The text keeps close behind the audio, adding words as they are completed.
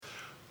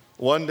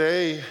One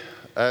day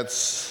at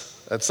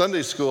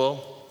Sunday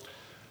school,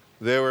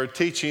 they were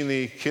teaching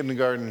the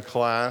kindergarten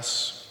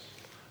class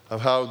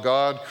of how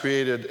God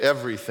created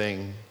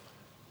everything,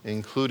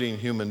 including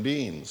human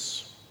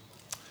beings.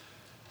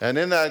 And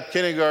in that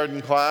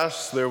kindergarten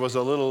class, there was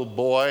a little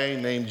boy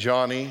named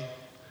Johnny.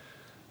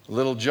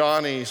 Little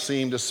Johnny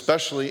seemed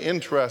especially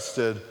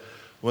interested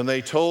when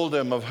they told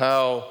him of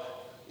how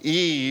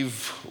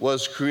Eve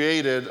was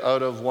created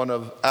out of one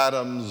of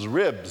Adam's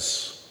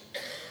ribs.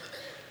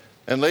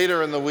 And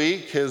later in the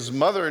week, his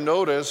mother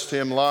noticed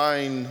him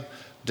lying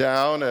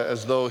down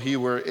as though he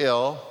were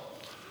ill.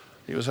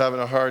 He was having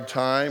a hard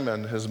time,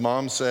 and his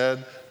mom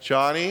said,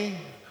 "Johnny,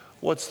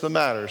 what's the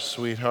matter,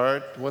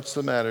 sweetheart? What's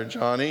the matter,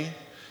 Johnny?"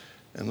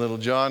 And little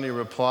Johnny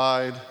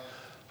replied,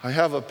 "I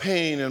have a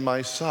pain in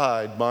my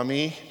side,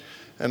 Mommy,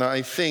 and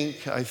I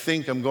think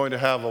I'm going to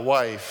have a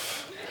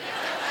wife."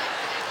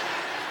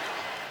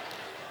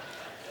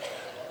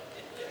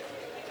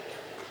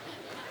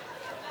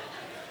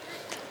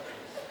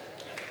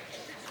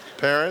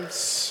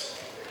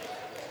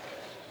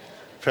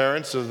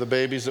 Parents of the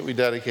babies that we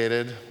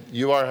dedicated,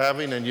 you are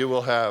having and you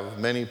will have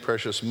many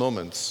precious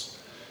moments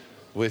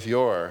with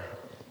your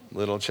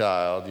little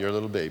child, your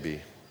little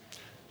baby.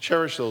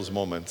 Cherish those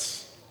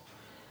moments.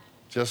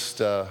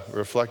 Just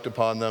reflect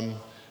upon them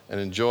and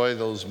enjoy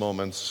those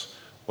moments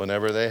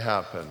whenever they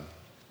happen.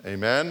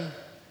 Amen?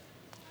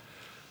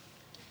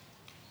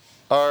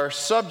 Our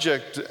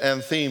subject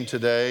and theme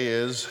today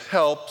is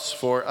helps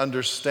for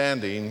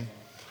understanding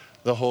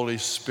the Holy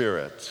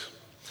Spirit.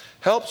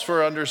 Helps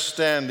for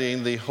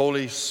understanding the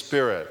Holy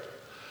Spirit.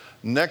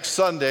 Next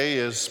Sunday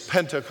is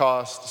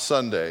Pentecost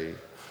Sunday.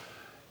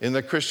 In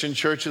the Christian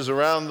churches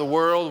around the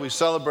world, we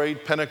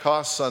celebrate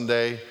Pentecost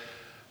Sunday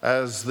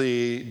as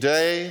the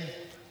day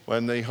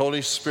when the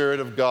Holy Spirit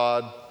of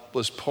God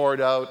was poured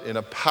out in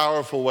a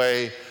powerful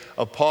way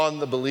upon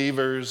the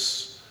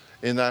believers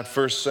in that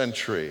first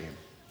century.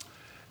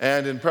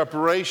 And in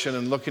preparation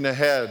and looking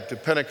ahead to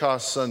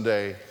Pentecost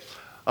Sunday,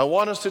 I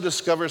want us to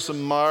discover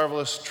some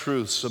marvelous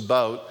truths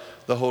about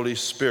the Holy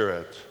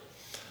Spirit.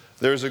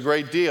 There's a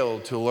great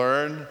deal to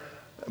learn,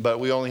 but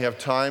we only have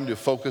time to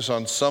focus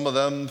on some of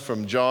them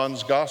from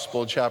John's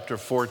Gospel, chapter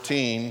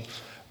 14,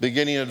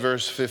 beginning at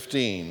verse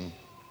 15,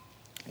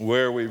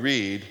 where we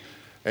read,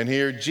 and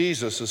here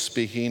Jesus is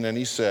speaking, and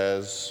he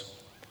says,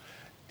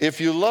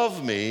 "If you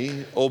love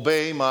me,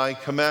 obey my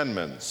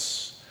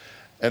commandments,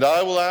 and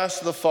I will ask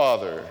the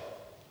Father,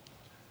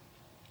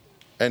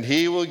 and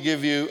he will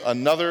give you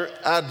another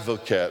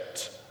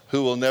advocate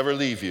who will never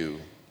leave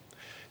you.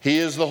 He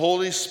is the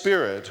Holy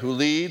Spirit who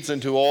leads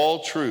into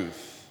all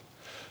truth.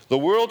 The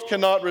world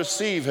cannot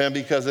receive him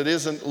because it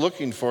isn't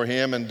looking for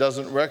him and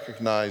doesn't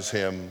recognize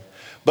him.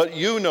 But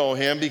you know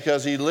him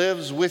because he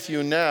lives with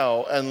you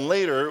now and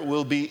later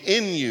will be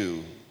in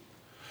you.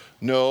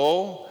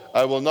 No,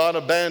 I will not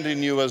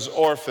abandon you as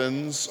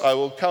orphans. I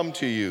will come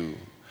to you.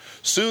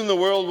 Soon the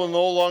world will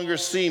no longer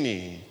see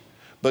me,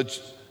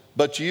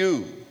 but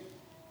you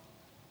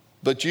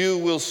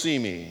will see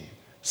me.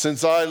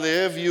 Since I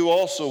live, you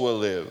also will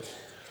live.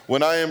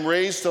 When I am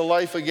raised to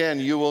life again,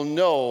 you will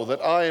know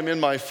that I am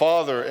in my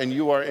Father, and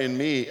you are in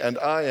me, and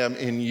I am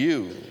in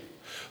you.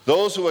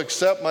 Those who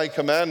accept my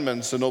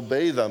commandments and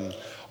obey them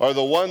are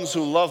the ones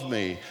who love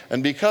me.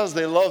 And because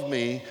they love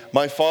me,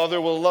 my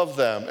Father will love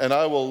them, and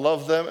I will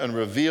love them and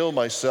reveal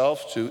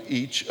myself to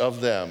each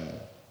of them."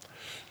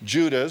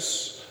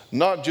 Judas,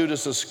 not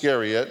Judas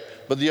Iscariot,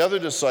 but the other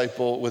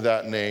disciple with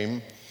that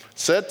name,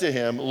 said to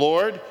him,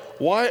 "Lord,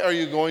 why are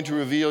you going to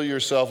reveal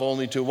yourself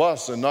only to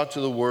us and not to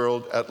the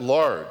world at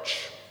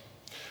large?"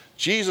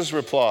 Jesus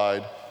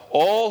replied,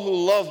 "All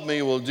who love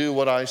me will do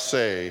what I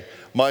say.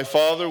 My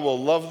Father will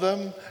love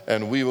them,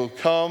 and we will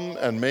come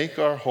and make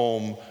our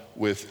home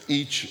with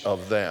each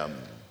of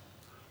them."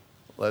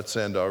 Let's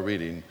end our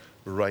reading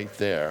right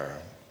there.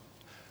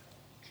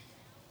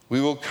 We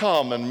will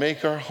come and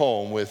make our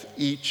home with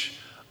each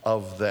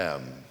of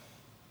them.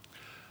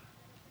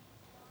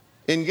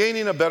 In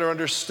gaining a better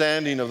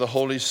understanding of the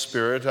Holy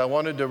Spirit, I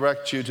want to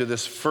direct you to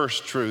this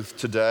first truth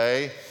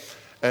today,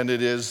 and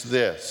it is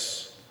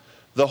this: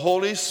 the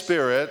Holy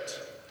Spirit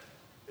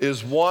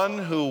is one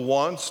who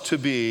wants to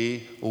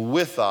be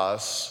with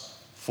us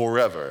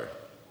forever.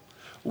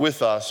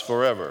 With us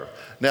forever.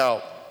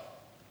 Now,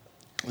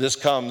 this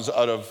comes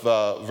out of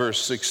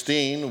verse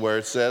 16, where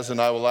it says,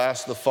 "And I will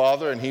ask the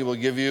Father, and he will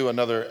give you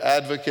another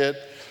advocate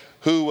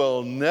who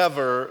will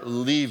never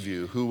leave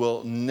you," who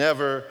will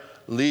never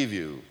leave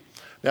you.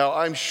 Now,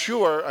 I'm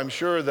sure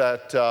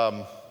that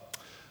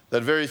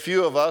very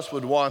few of us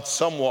would want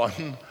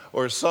someone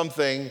or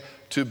something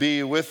to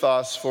be with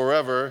us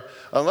forever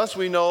unless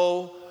we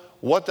know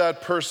what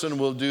that person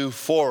will do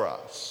for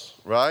us,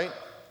 right?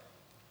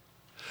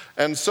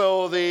 And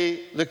so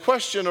the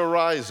question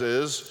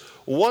arises,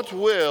 what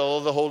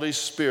will the Holy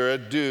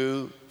Spirit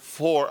do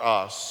for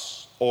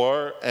us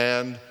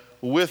and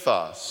with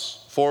us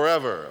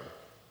forever?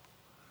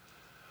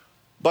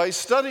 By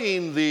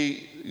studying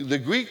the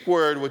Greek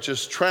word which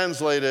is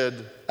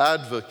translated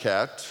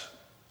advocate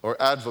or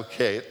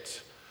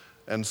advocate,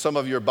 And some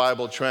of your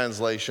Bible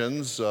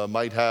translations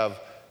might have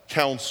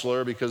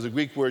counselor, because the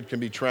Greek word can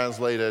be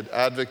translated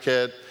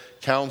advocate,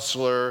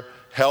 counselor,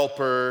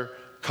 helper,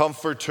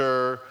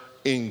 comforter,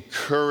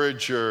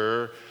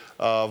 encourager,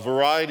 a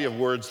variety of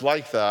words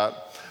like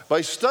that. By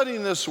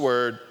studying this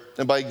word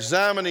and by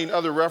examining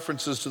other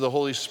references to the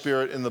Holy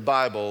Spirit in the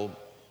Bible,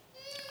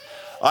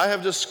 I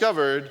have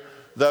discovered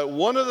that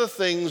one of the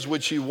things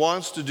which he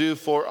wants to do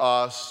for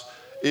us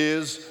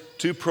is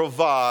to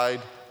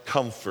provide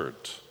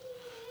comfort.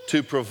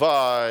 To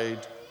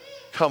provide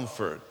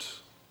comfort.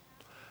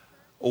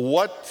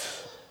 What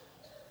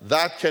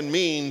that can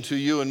mean to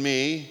you and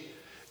me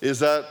is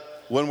that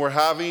when we're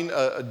having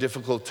a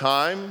difficult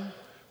time,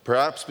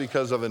 perhaps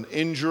because of an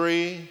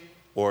injury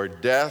or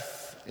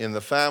death in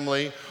the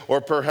family, or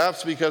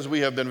perhaps because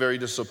we have been very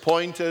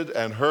disappointed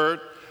and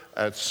hurt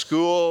at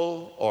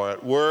school or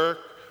at work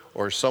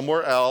or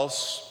somewhere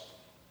else,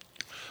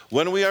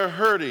 when we are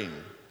hurting,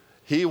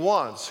 he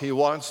wants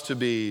to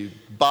be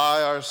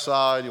by our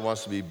side, he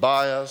wants to be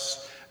by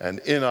us and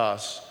in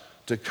us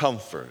to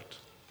comfort.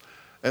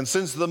 And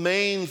since the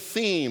main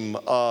theme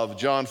of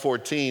John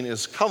 14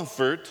 is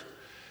comfort,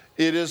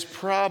 it's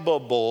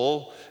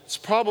probable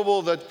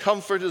that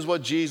comfort is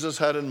what Jesus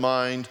had in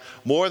mind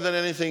more than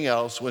anything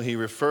else when he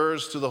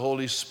refers to the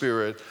Holy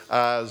Spirit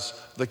as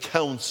the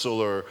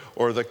counselor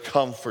or the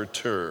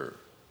comforter.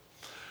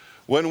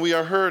 When we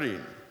are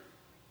hurting,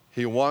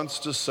 he wants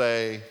to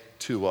say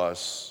to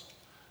us,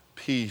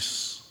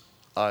 "Peace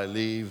I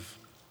leave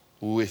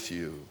with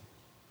you.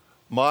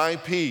 My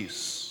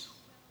peace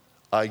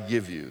I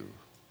give you.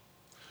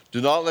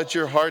 Do not let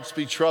your hearts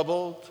be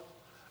troubled,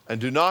 and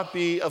do not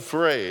be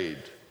afraid."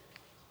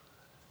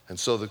 And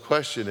so the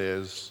question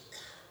is,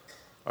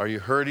 are you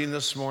hurting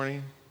this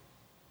morning?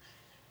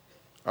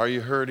 Are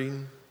you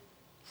hurting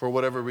for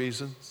whatever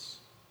reasons?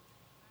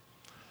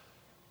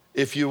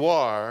 If you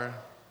are,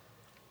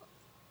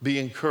 be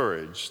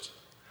encouraged,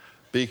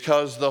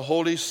 because the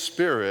Holy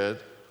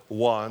Spirit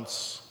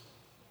wants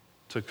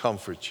to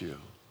comfort you.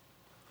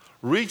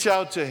 Reach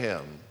out to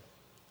him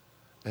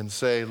and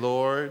say,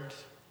 "Lord,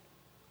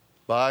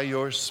 by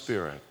your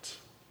Spirit,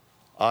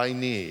 I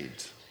need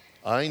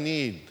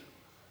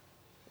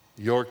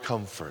your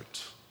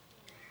comfort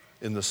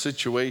in the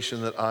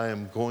situation that I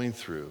am going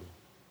through."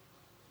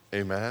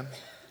 Amen.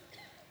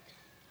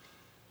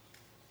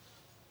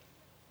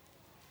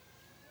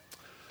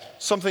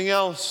 Something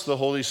else the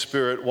Holy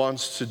Spirit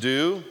wants to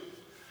do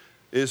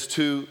is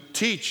to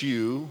teach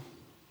you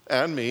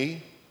and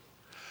me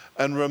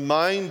and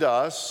remind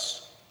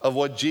us of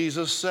what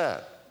Jesus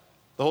said.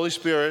 The Holy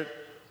Spirit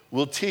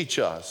will teach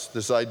us.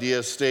 This idea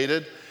is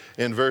stated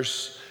in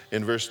verse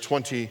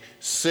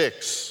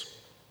 26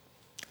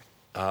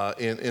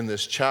 in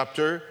this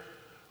chapter,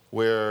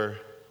 where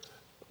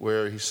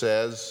he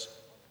says,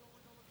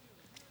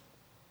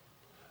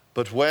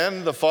 "But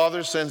when the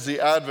Father sends the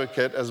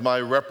advocate as my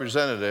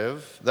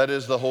representative, that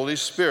is the Holy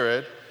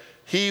Spirit,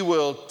 he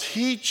will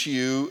teach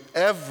you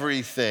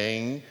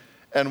everything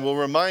and will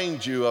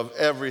remind you of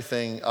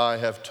everything I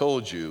have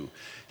told you."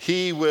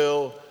 He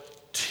will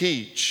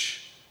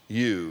teach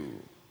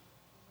you.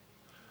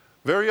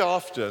 Very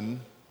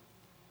often,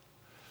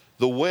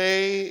 the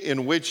way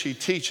in which he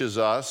teaches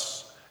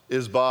us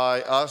is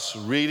by us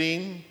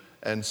reading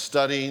and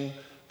studying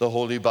the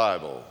Holy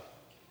Bible.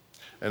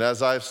 And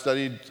as I've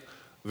studied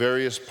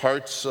various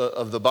parts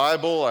of the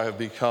Bible, I have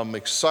become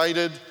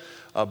excited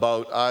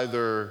about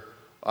either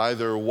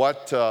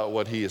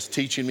what he is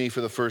teaching me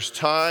for the first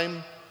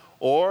time,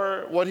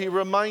 or what he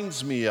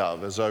reminds me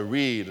of as I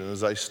read and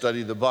as I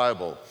study the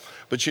Bible.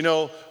 But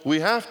we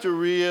have to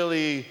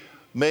really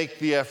make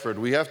the effort.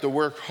 We have to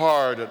work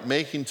hard at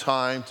making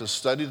time to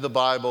study the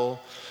Bible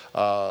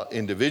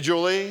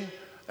individually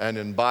and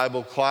in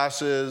Bible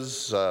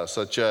classes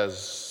such as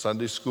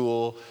Sunday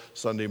school,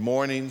 Sunday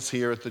mornings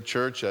here at the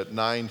church at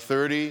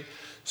 9:30,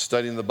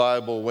 studying the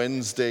Bible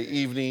Wednesday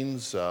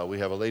evenings. We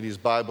have a ladies'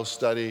 Bible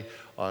study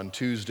on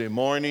Tuesday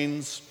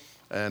mornings,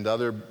 and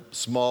other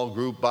small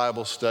group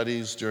Bible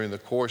studies during the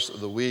course of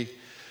the week.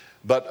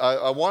 But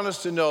I want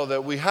us to know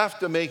that we have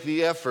to make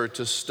the effort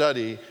to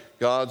study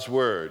God's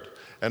Word.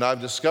 And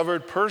I've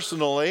discovered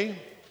personally,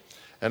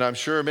 and I'm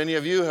sure many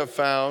of you have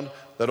found,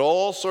 that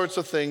all sorts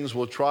of things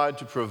will try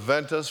to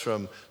prevent us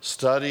from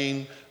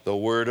studying the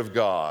Word of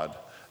God.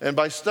 And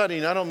by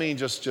studying, I don't mean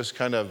just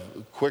kind of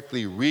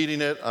quickly reading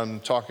it. I'm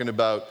talking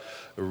about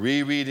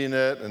rereading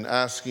it and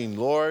asking,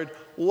 "Lord,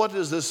 what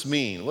does this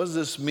mean? What does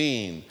this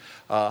mean?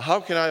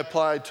 How can I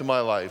apply it to my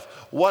life?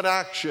 What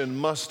action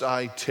must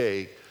I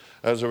take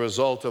as a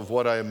result of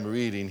what I am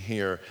reading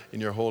here in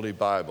your Holy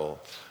Bible?"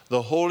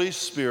 The Holy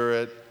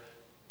Spirit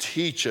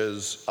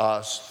teaches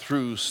us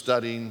through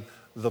studying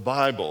the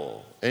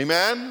Bible.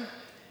 Amen?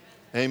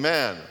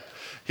 Amen.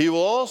 He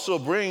will also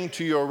bring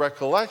to your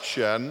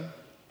recollection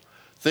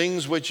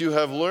things which you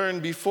have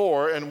learned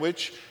before and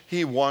which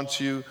he wants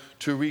you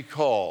to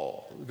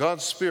recall.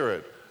 God's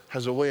Spirit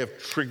has a way of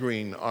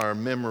triggering our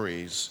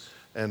memories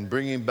and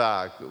bringing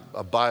back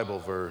a Bible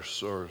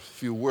verse or a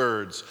few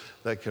words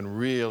that can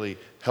really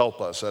help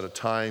us at a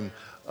time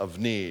of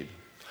need.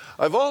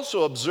 I've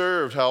also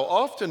observed how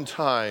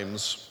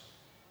oftentimes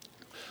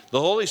the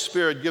Holy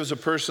Spirit gives a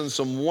person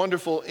some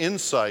wonderful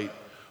insight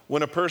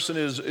when a person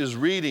is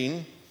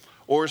reading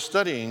or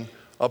studying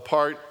a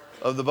part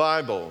of the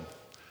Bible.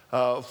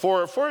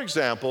 For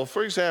example,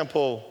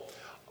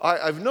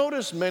 I've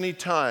noticed many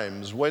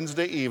times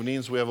Wednesday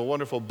evenings we have a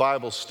wonderful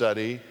Bible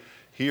study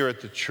here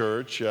at the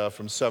church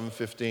from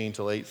 7:15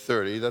 till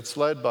 8:30. That's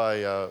led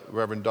by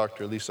Reverend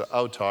Dr. Lisa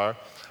Autar,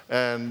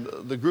 and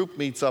the group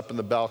meets up in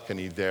the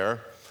balcony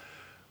there.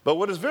 But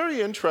what is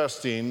very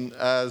interesting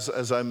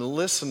as I'm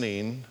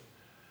listening,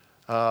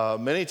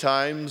 many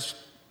times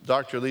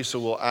Dr. Lisa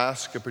will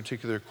ask a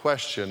particular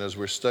question as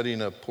we're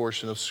studying a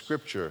portion of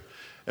Scripture.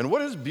 And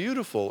what is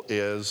beautiful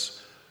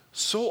is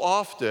so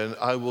often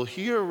I will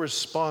hear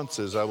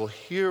responses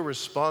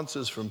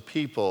from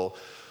people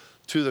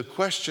to the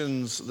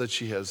questions that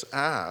she has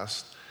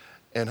asked,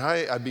 and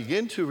I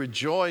begin to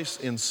rejoice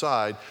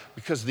inside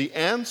because the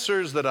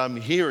answers that I'm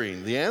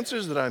hearing,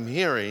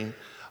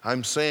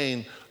 I'm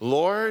saying,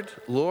 Lord,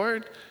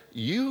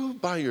 you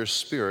by your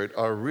Spirit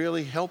are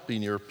really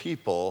helping your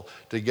people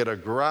to get a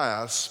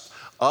grasp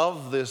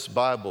of this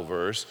Bible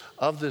verse,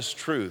 of this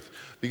truth.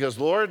 Because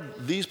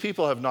Lord, these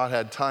people have not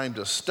had time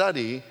to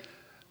study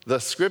the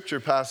Scripture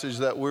passage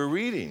that we're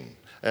reading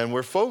and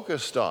we're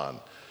focused on.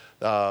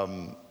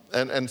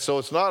 And so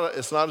it's not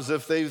as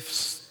if they've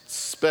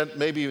spent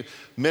maybe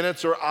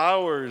minutes or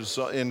hours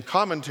in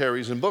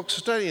commentaries and books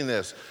studying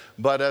this.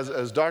 But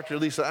as Dr.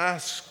 Lisa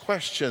asks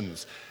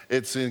questions,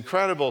 it's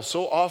incredible.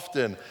 So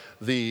often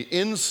the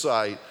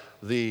insight,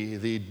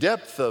 the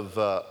depth of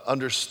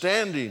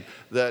understanding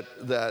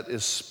that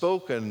is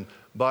spoken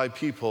by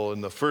people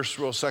in the first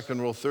row,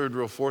 second row, third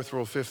row, fourth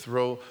row, fifth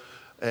row.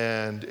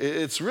 And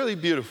it's really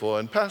beautiful.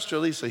 And Pastor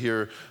Lisa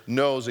here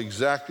knows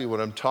exactly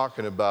what I'm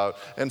talking about.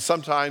 And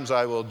sometimes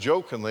I will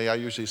jokingly, I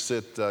usually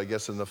sit, I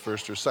guess, in the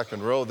first or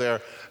second row there.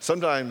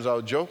 Sometimes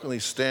I'll jokingly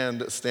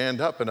stand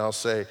up and I'll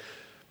say,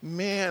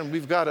 man,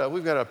 we've got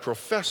a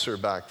professor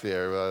back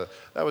there.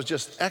 That was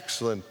just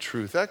excellent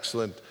truth,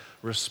 excellent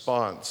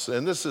response.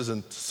 And this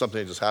isn't something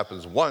that just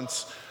happens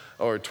once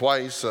or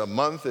twice a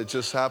month. It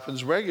just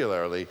happens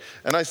regularly.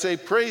 And I say,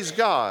 praise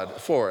God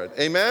for it.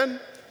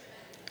 Amen?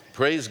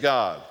 Praise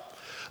God.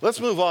 Let's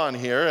move on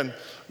here. And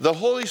the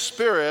Holy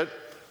Spirit,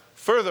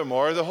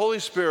 furthermore, the Holy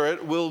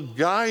Spirit will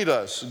guide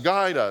us.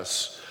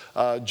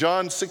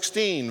 John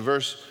 16,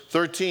 verse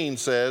 13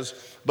 says,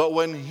 but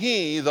when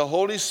He, the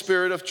Holy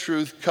Spirit of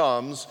truth,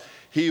 comes,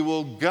 He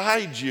will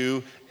guide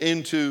you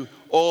into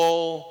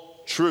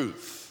all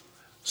truth.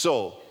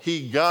 So,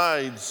 He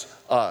guides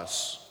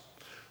us.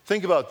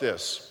 Think about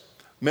this.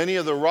 Many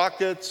of the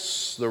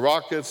rockets,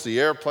 the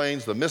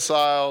airplanes, the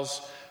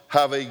missiles,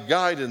 have a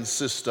guidance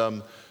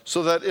system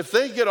so that if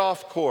they get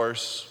off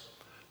course,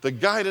 the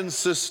guidance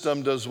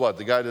system does what?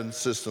 The guidance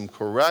system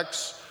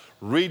corrects,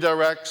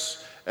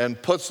 redirects,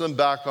 and puts them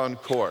back on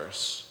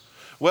course.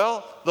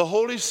 Well, the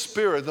Holy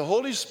Spirit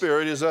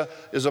is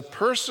a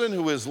person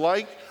who is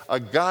like a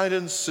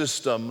guidance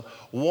system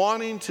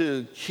wanting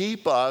to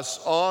keep us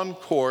on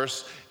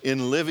course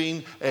in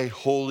living a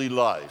holy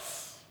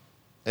life.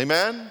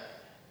 Amen?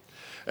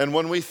 And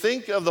when we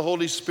think of the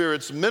Holy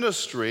Spirit's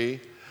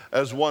ministry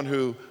as one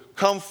who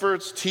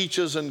comforts,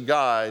 teaches, and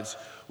guides,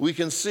 we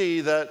can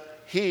see that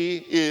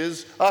He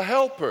is a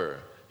helper.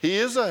 He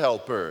is a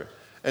helper.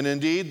 And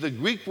indeed, the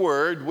Greek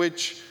word,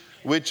 which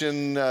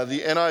in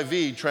the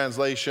NIV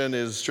translation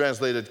is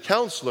translated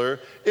counselor,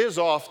 is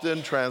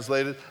often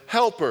translated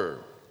helper.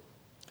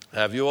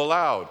 Have you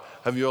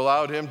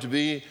allowed Him to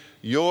be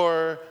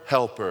your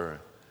helper?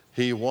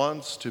 He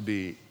wants to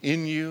be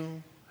in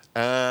you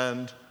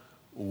and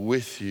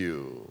with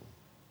you.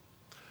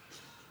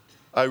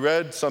 I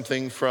read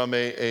something from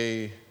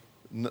a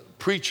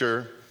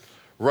preacher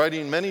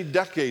writing many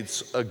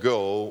decades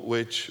ago,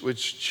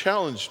 which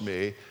challenged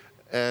me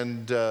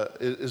and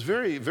is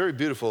very, very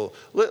beautiful.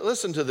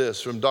 Listen to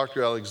this from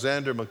Dr.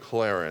 Alexander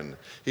McLaren.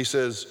 He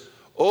says,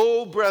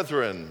 "O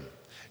brethren,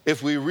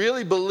 if we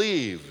really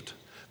believed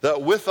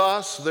that with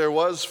us there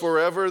was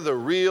forever the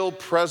real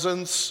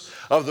presence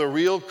of the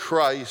real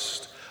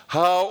Christ,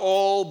 how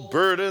all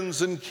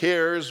burdens and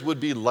cares would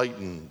be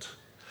lightened,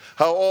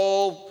 how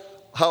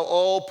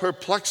all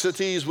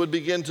perplexities would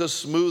begin to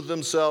smooth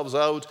themselves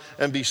out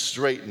and be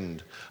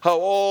straightened, how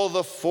all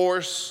the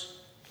force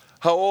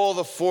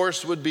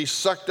would be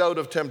sucked out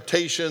of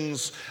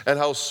temptations, and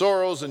how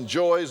sorrows and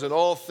joys and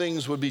all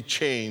things would be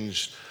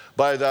changed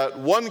by that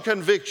one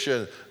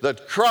conviction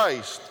that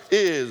Christ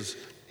is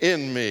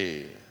in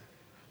me."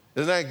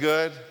 Isn't that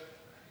good?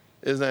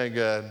 Isn't that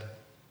good?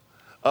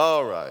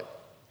 All right.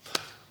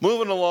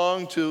 Moving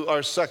along to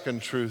our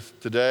second truth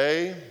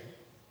today,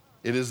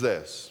 it is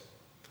this.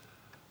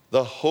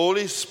 The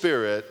Holy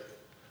Spirit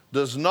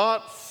does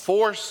not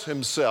force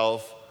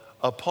Himself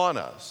upon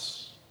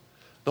us.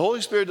 The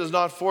Holy Spirit does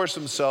not force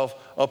Himself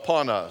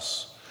upon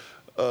us.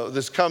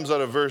 This comes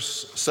out of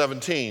verse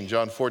 17,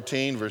 John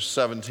 14, verse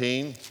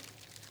 17.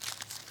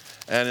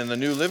 And in the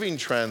New Living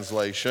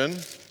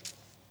Translation,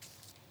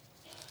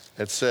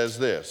 it says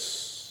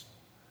this.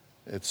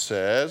 It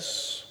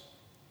says,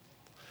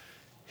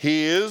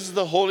 He is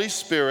the Holy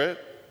Spirit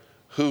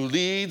who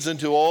leads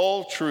into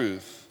all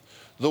truth.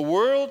 The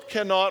world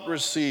cannot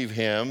receive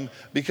him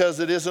because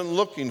it isn't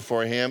looking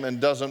for him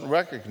and doesn't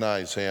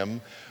recognize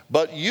him.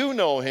 But you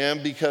know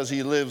him because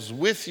he lives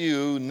with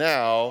you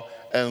now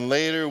and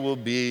later will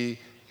be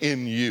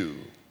in you.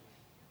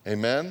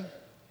 Amen?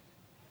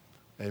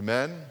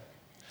 Amen?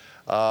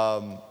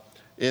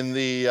 In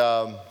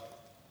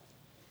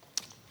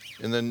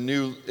the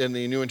New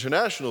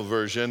International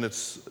Version, it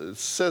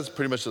says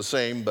pretty much the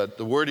same, but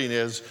the wording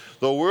is,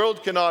 the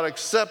world cannot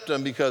accept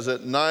him because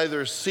it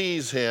neither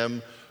sees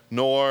him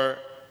nor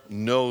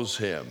knows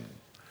him.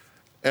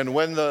 And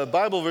when the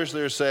Bible verse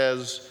there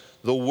says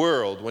the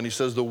world, when he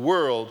says the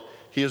world,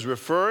 he is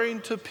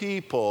referring to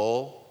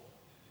people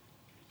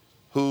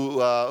who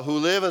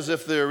live as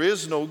if there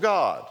is no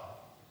God.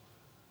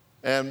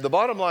 And the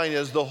bottom line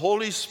is the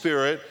Holy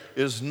Spirit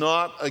is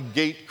not a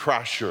gate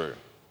crasher.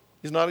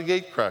 He's not a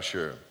gate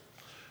crasher.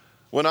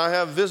 When I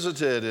have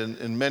visited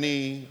in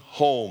many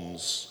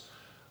homes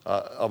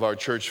of our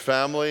church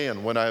family,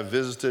 and when I have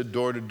visited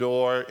door to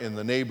door in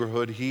the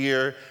neighborhood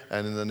here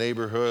and in the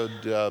neighborhood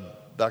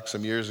back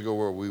some years ago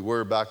where we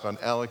were back on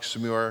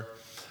Alexmuir,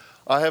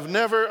 I've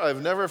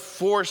never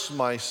forced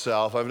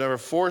myself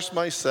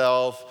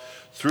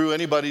through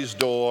anybody's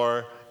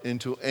door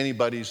into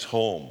anybody's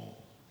home.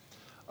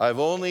 I've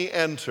only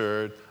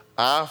entered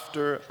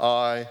after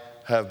I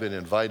have been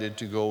invited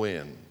to go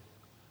in.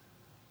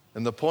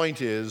 And the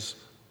point is,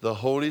 the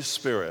Holy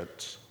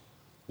Spirit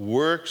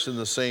works in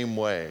the same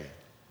way.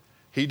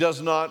 He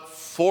does not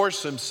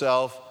force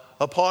himself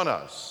upon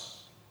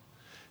us.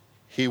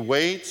 He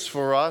waits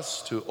for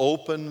us to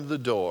open the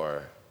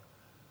door.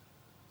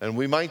 And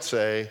we might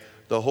say,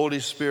 the Holy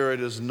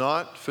Spirit is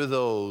not for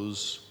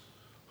those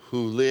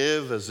who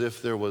live as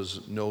if there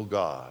was no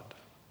God.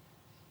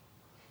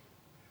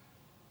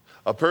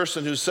 A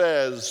person who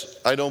says,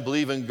 I don't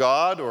believe in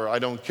God or I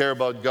don't care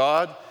about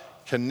God,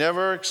 can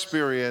never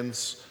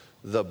experience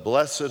the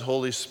blessed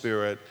Holy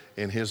Spirit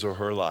in his or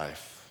her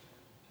life.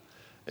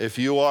 If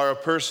you are a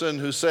person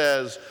who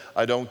says,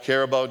 I don't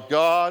care about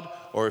God,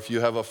 or if you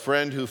have a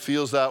friend who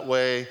feels that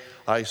way,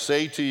 I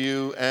say to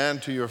you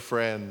and to your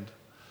friend,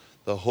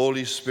 the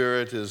Holy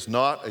Spirit is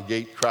not a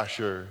gate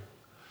crasher.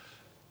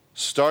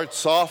 Start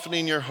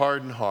softening your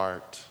hardened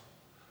heart.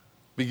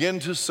 Begin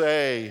to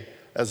say,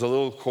 as a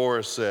little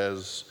chorus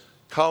says,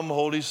 come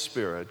Holy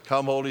Spirit,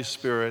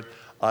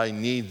 I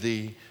need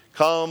thee.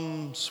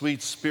 Come,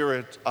 sweet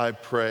Spirit, I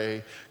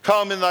pray.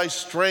 Come in thy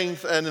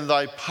strength and in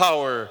thy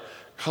power.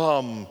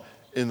 Come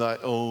in thy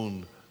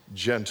own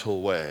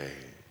gentle way.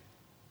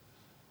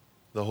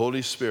 The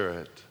Holy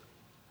Spirit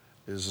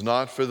is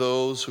not for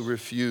those who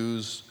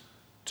refuse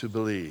to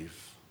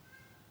believe.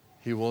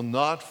 He will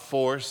not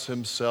force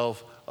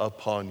himself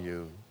upon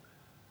you.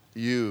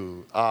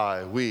 You,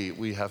 I,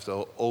 we have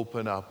to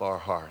open up our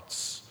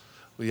hearts.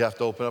 We have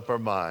to open up our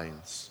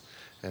minds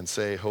and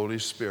say, Holy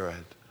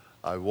Spirit,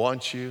 I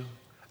want you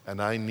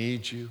and I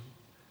need you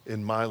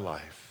in my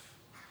life.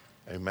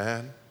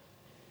 Amen?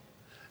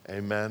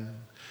 Amen.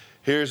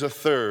 Here's a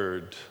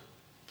third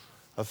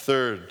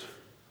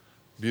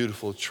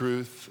beautiful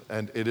truth,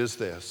 and it is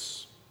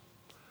this.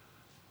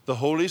 The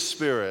Holy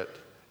Spirit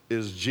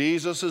is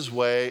Jesus'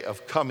 way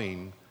of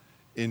coming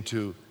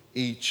into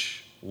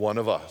each one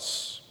of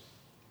us.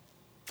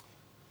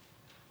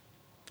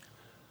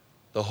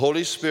 The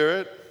Holy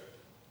Spirit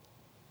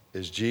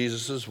is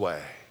Jesus'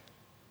 way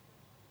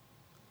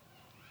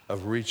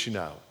of reaching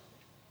out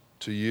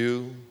to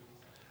you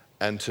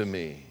and to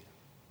me.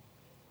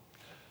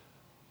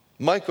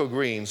 Michael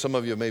Green, some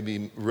of you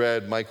maybe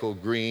read Michael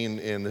Green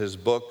in his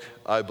book,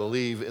 I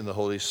Believe in the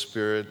Holy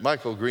Spirit.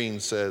 Michael Green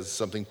says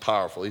something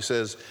powerful. He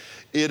says,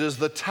 it is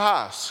the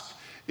task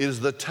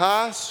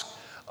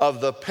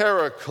of the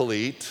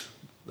Paraclete,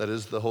 that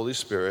is the Holy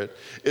Spirit,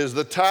 is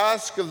the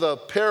task of the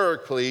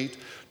Paraclete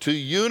to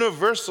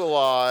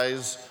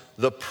universalize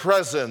the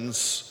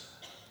presence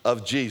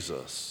of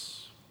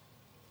Jesus.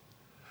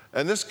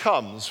 And this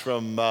comes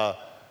from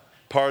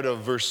part of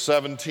verse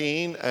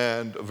 17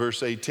 and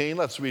verse 18.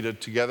 Let's read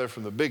it together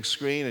from the big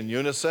screen in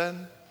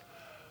unison.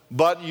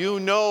 But you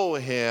know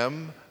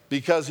him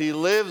because he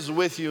lives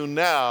with you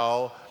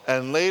now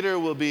and later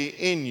will be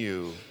in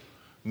you.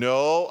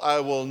 No, I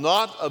will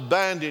not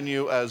abandon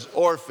you as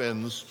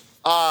orphans.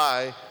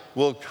 I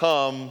will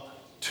come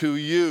to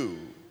you.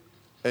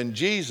 And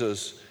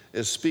Jesus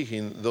is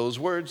speaking those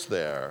words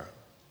there.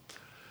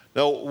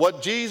 Now,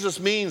 what Jesus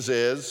means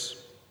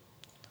is,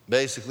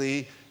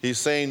 basically, he's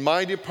saying,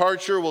 my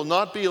departure will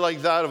not be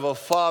like that of a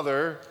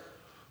father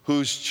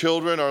whose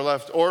children are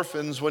left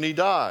orphans when he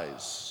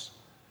dies.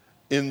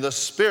 In the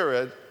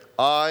Spirit,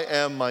 I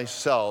am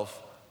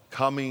myself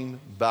coming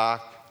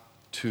back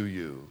to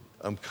you.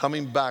 I'm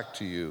coming back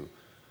to you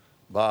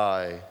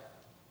by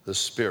the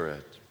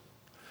Spirit.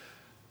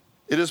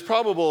 It is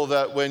probable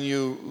that when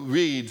you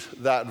read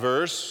that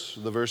verse,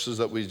 the verses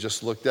that we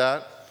just looked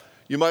at,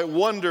 you might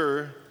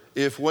wonder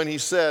if when he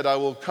said, I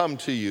will come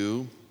to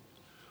you,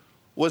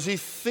 was he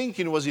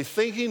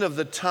thinking of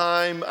the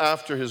time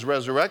after his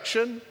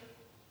resurrection?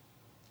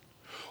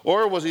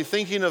 Or was he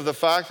thinking of the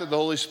fact that the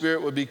Holy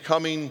Spirit would be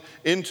coming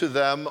into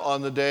them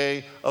on the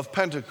day of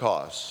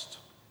Pentecost?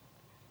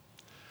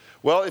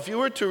 Well, if you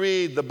were to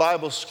read the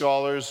Bible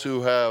scholars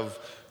who have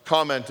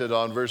commented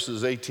on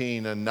verses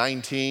 18 and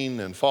 19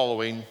 and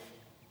following,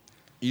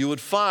 you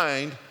would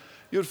find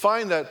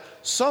that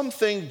some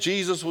think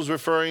Jesus was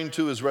referring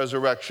to his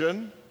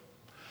resurrection,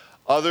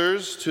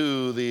 others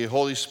to the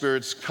Holy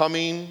Spirit's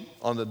coming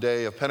on the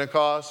day of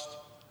Pentecost,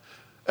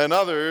 and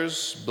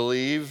others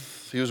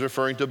believe he was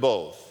referring to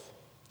both.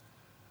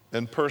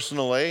 And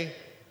personally,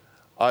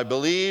 I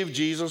believe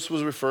Jesus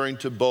was referring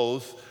to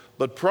both,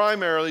 but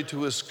primarily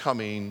to his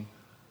coming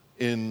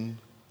in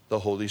the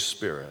Holy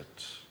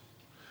Spirit.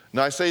 And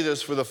I say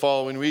this for the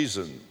following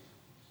reason.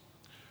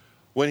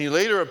 When he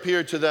later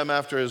appeared to them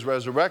after his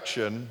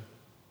resurrection,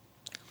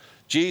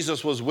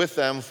 Jesus was with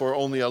them for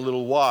only a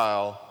little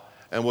while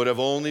and would have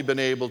only been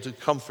able to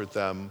comfort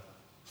them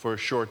for a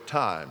short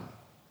time.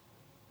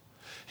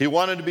 He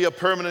wanted to be a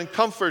permanent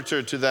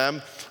comforter to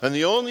them, and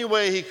the only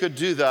way he could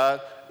do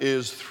that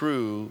is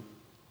through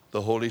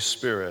the Holy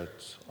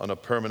Spirit on a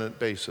permanent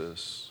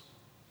basis.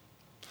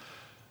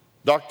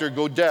 Dr.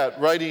 Godet,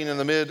 writing in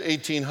the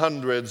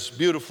mid-1800s,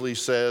 beautifully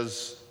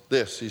says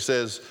this. He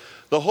says,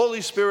 "The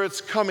Holy Spirit's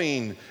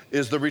coming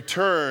is the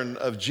return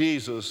of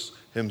Jesus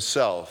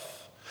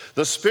himself.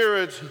 The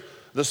Spirit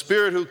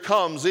who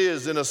comes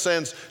is, in a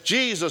sense,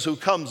 Jesus who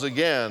comes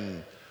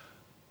again.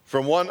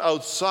 From one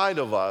outside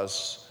of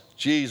us,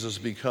 Jesus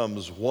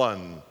becomes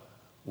one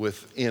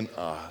within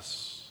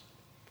us."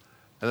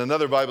 And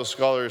another Bible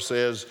scholar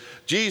says,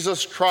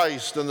 "Jesus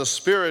Christ and the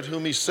Spirit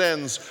whom he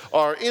sends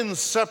are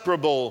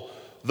inseparable,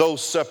 though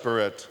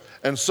separate,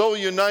 and so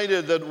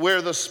united that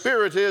where the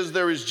Spirit is,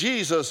 there is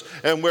Jesus,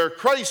 and where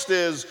Christ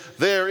is,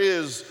 there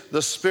is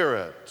the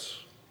Spirit."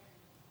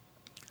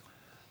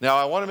 Now,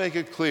 I want to make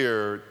it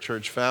clear,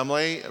 church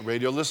family,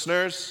 radio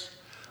listeners,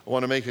 I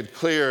want to make it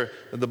clear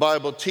that the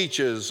Bible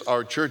teaches,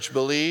 our church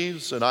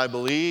believes, and I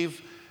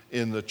believe,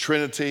 in the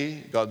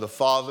Trinity, God the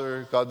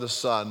Father, God the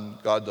Son,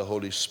 God the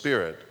Holy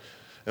Spirit.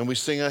 And we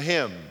sing a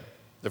hymn,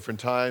 different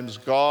times,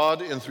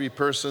 God in three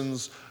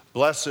persons,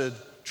 blessed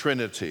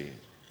Trinity.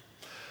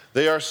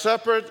 They are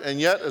separate, and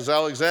yet, as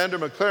Alexander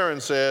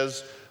Maclaren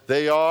says,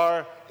 they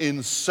are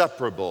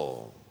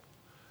inseparable.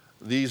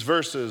 These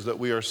verses that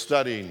we are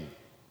studying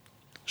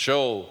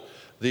show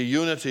the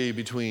unity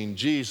between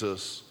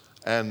Jesus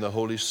and the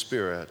Holy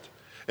Spirit.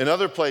 In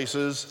other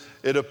places,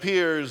 it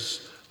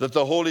appears that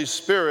the Holy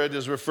Spirit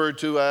is referred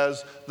to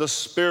as the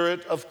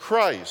Spirit of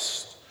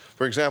Christ.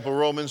 For example,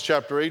 Romans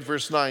chapter 8,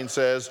 verse 9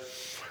 says,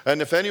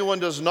 "And if anyone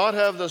does not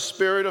have the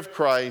Spirit of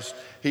Christ,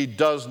 he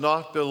does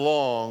not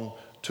belong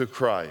to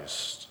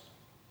Christ."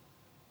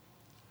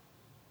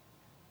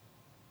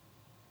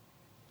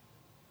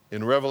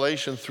 In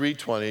Revelation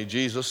 3:20,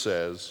 Jesus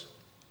says,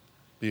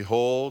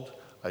 "Behold,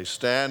 I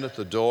stand at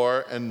the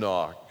door and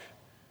knock.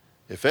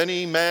 If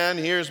any man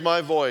hears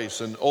my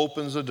voice and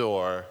opens the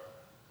door,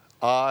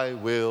 I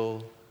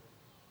will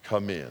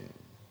come in."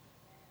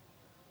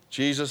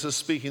 Jesus is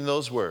speaking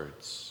those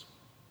words.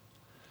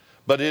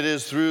 But it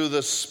is through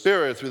the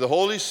Spirit, through the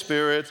Holy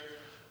Spirit,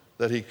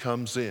 that he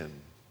comes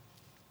in.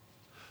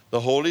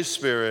 The Holy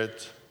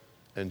Spirit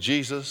and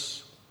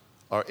Jesus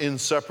are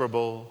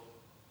inseparable,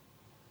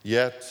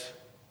 yet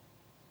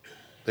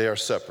they are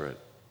separate.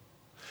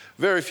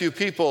 Very few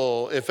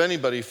people, if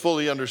anybody,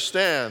 fully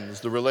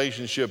understands the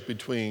relationship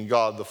between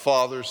God the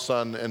Father,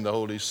 Son, and the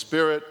Holy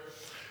Spirit.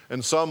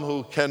 And some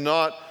who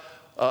cannot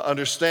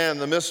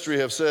understand the mystery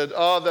have said,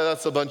 "Oh,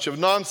 that's a bunch of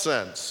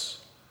nonsense."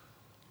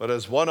 But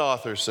as one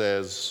author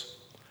says,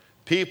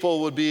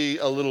 people would be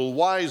a little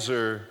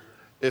wiser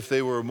if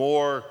they were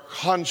more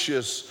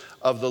conscious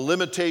of the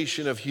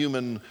limitation of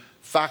human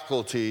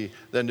faculty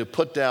than to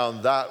put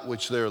down that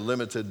which their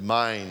limited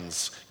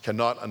minds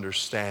cannot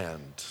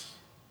understand.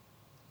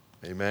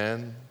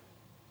 Amen.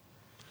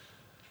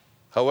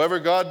 However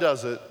God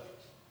does it,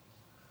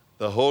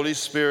 the Holy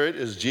Spirit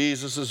is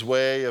Jesus'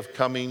 way of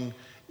coming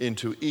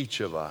into each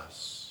of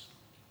us.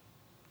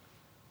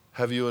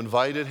 Have you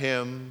invited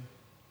him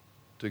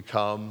to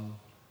come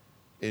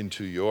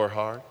into your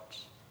heart,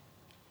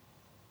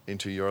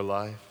 into your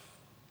life?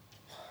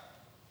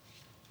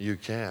 You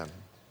can.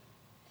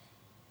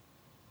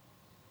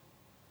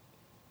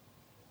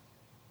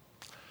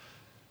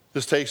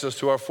 This takes us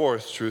to our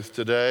fourth truth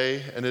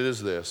today, and it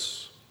is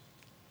this.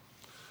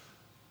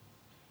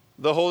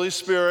 The Holy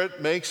Spirit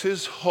makes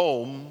his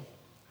home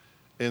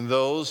in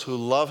those who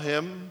love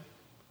him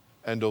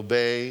and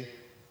obey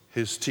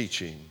his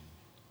teaching.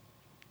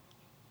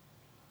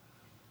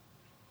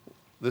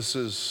 This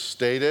is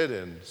stated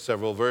in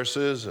several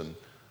verses, and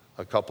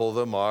a couple of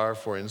them are,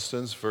 for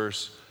instance,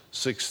 verse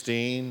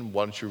 16.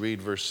 Why don't you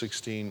read verse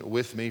 16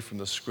 with me from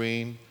the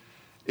screen?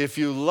 "If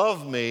you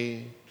love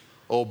me,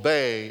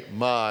 obey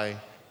my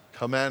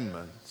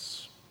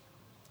commandments."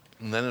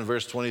 And then in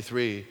verse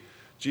 23,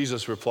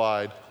 Jesus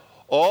replied,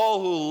 "All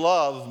who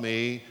love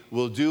me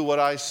will do what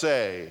I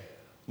say.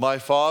 My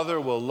Father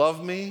will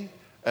love me,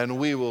 and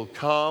we will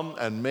come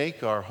and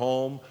make our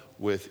home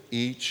with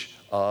each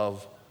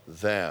of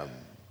them."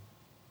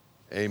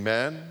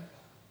 Amen.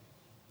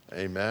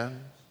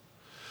 Amen.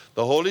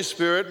 The Holy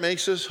Spirit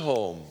makes his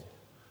home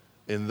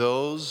in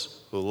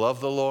those who love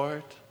the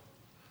Lord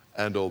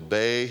and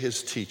obey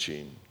his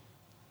teaching.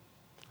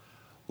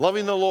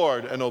 Loving the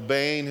Lord and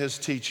obeying his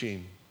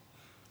teaching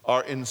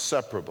are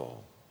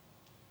inseparable.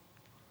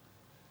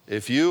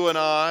 If you and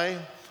I,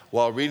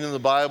 while reading the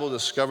Bible,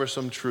 discover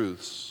some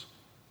truths,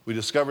 we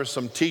discover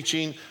some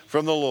teaching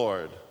from the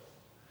Lord,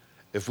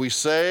 if we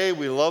say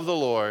we love the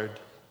Lord,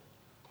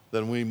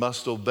 then we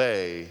must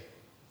obey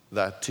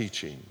that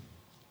teaching.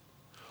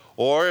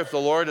 Or if the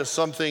Lord has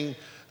something,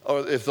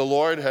 or if the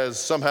Lord has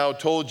somehow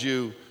told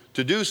you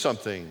to do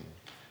something,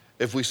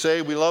 if we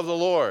say we love the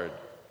Lord,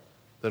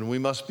 then we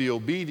must be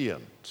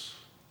obedient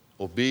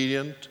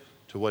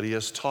to what he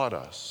has taught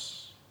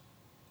us.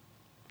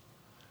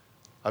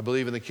 I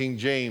believe in the King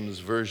James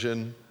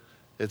Version,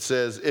 it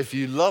says, if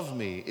ye love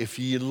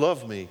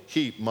me,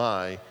 keep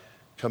my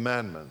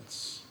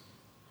commandments.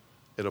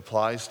 It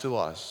applies to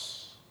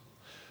us.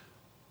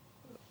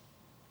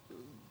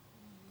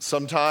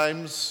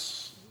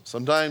 Sometimes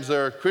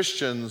there are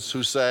Christians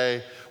who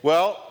say,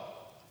 well,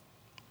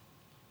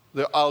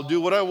 I'll do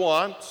what I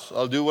want.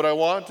 I'll do what I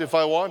want, if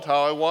I want,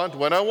 how I want,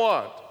 when I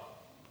want.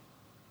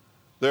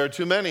 There are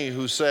too many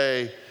who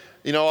say,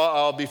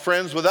 I'll be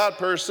friends with that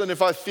person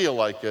if I feel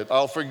like it.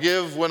 I'll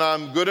forgive when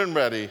I'm good and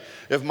ready.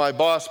 If my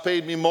boss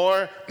paid me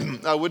more,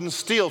 I wouldn't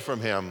steal from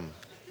him.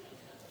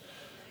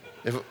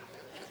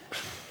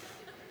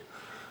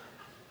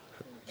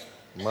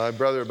 My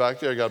brother back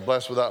there got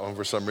blessed with that one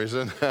for some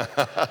reason.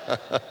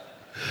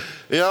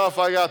 If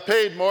I got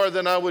paid more,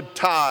 then I would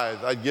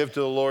tithe. I'd give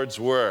to the Lord's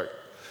work.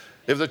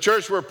 If the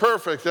church were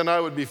perfect, then I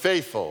would be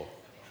faithful.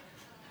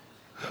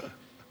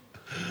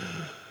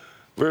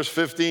 Verse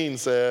 15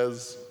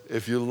 says,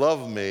 if you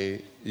love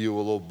me, you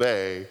will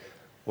obey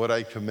what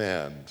I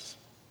command.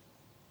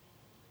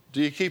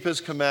 Do you keep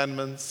his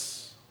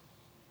commandments?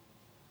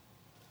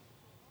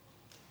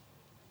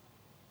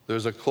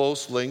 There's a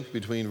close link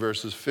between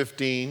verses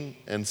 15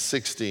 and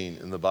 16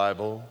 in the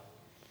Bible.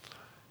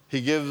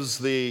 He gives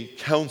the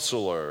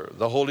counselor,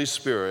 the Holy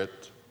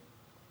Spirit,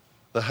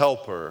 the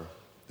helper,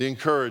 the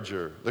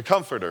encourager, the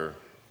comforter,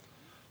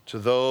 to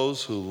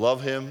those who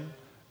love him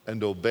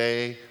and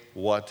obey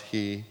what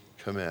he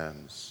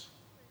commands.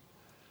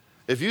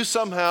 If you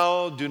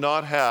somehow do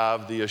not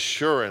have the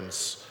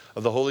assurance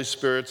of the Holy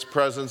Spirit's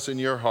presence in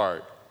your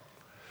heart,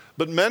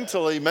 but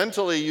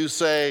mentally you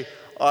say,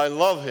 I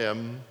love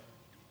him,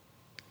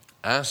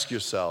 ask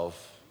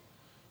yourself,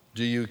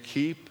 do you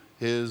keep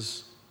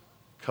his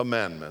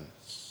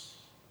commandments?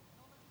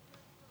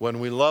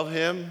 When we love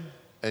him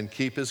and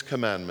keep his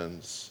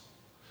commandments,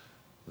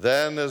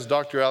 then, as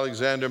Dr.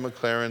 Alexander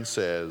McLaren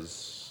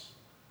says,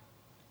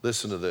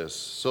 listen to this,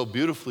 so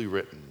beautifully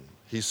written,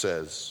 he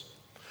says,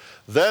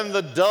 then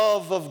the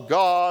dove of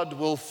God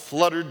will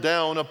flutter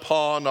down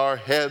upon our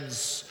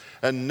heads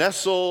and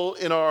nestle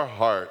in our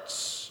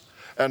hearts,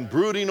 and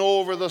brooding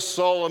over the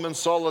solemn and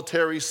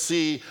solitary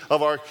sea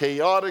of our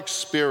chaotic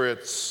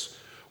spirits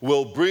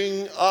will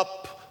bring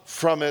up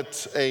from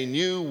it a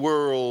new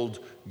world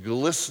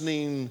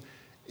glistening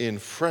in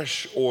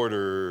fresh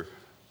order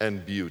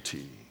and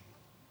beauty.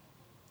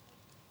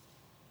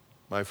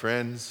 My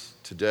friends,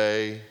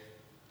 today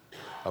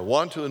I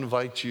want to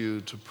invite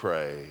you to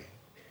pray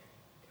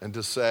and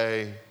to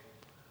say,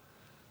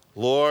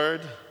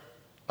 Lord,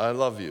 I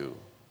love you.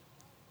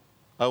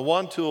 I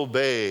want to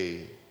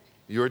obey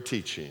your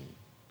teaching.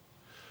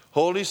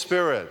 Holy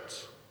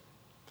Spirit,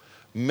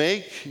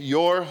 make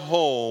your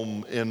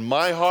home in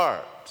my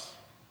heart.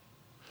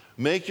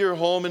 Make your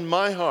home in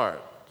my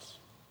heart.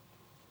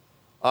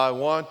 I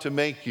want to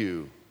make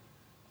you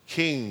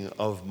King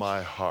of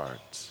my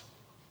heart.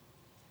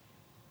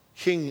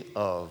 King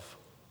of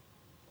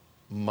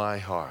my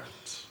heart.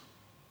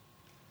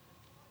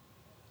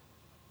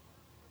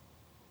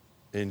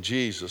 In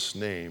Jesus'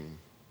 name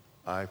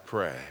I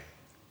pray.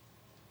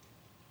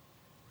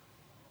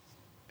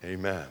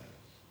 Amen.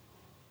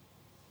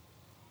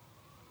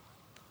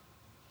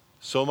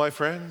 So, my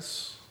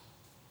friends,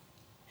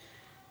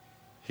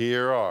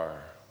 here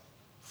are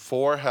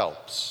 4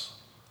 helps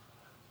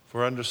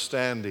for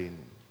understanding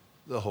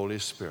the Holy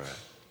Spirit.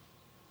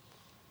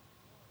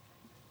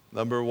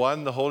 Number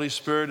 1, the Holy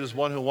Spirit is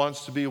one who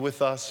wants to be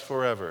with us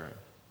forever.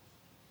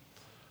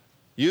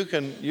 You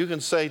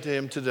can say to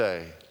him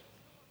today,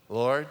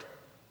 Lord,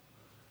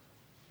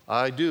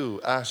 I do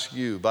ask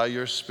you by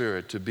your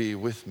Spirit to be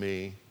with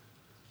me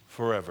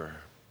forever.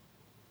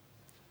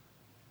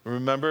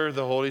 Remember,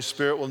 the Holy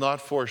Spirit will not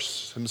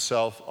force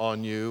himself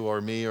on you or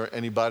me or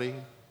anybody.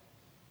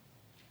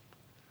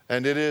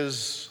 And it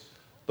is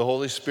the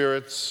Holy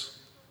Spirit's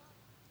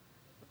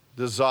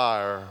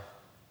desire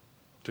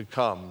to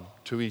come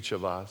to each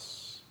of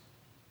us.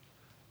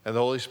 And the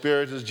Holy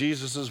Spirit is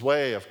Jesus'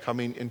 way of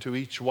coming into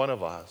each one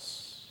of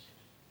us.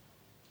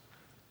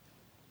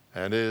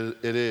 And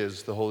it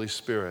is the Holy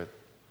Spirit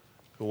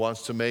who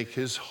wants to make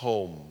his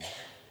home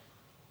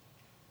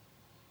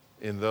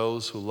in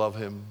those who love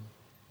him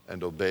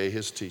and obey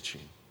his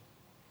teaching.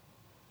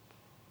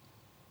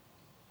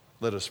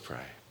 Let us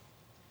pray.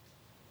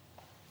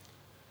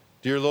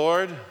 Dear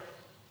Lord,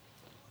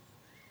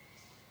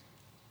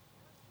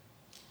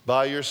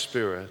 by your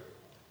Spirit,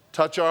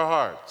 touch our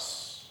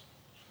hearts.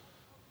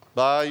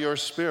 By your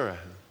Spirit,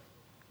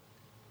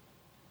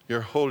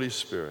 your Holy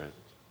Spirit,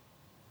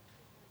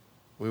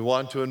 we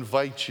want to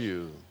invite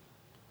you.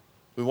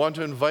 We want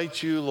to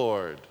invite you,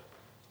 Lord,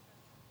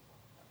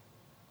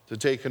 to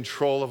take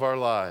control of our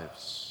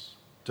lives,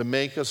 to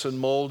make us and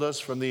mold us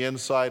from the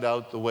inside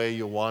out the way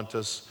you want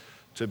us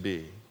to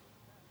be.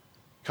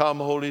 Come,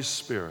 Holy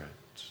Spirit.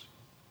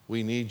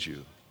 We need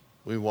you.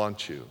 We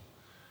want you.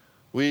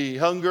 We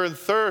hunger and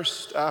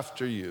thirst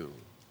after you.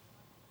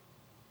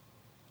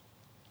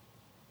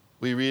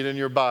 We read in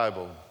your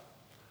Bible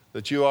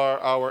that you are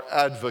our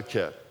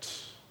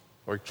advocate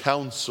or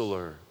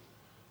counselor,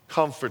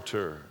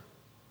 comforter,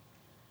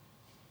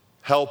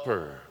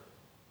 helper,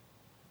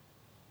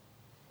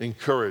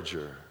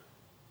 encourager.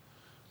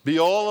 Be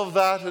all of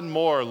that and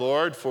more,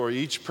 Lord, for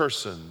each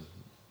person,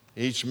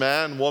 each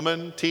man,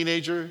 woman,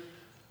 teenager,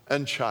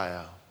 and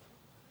child.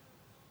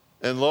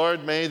 And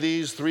Lord, may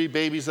these 3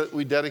 babies that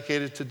we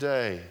dedicated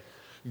today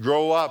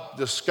grow up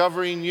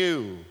discovering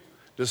you,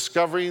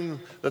 discovering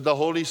that the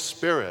Holy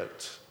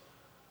Spirit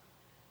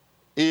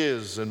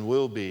is and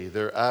will be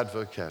their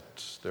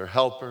advocate, their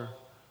helper,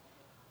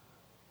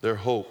 their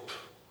hope,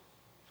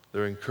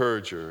 their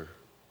encourager,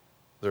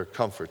 their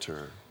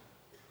comforter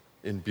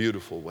in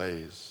beautiful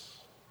ways.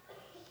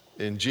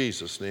 In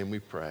Jesus' name we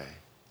pray.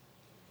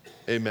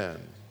 Amen.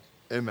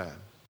 Amen.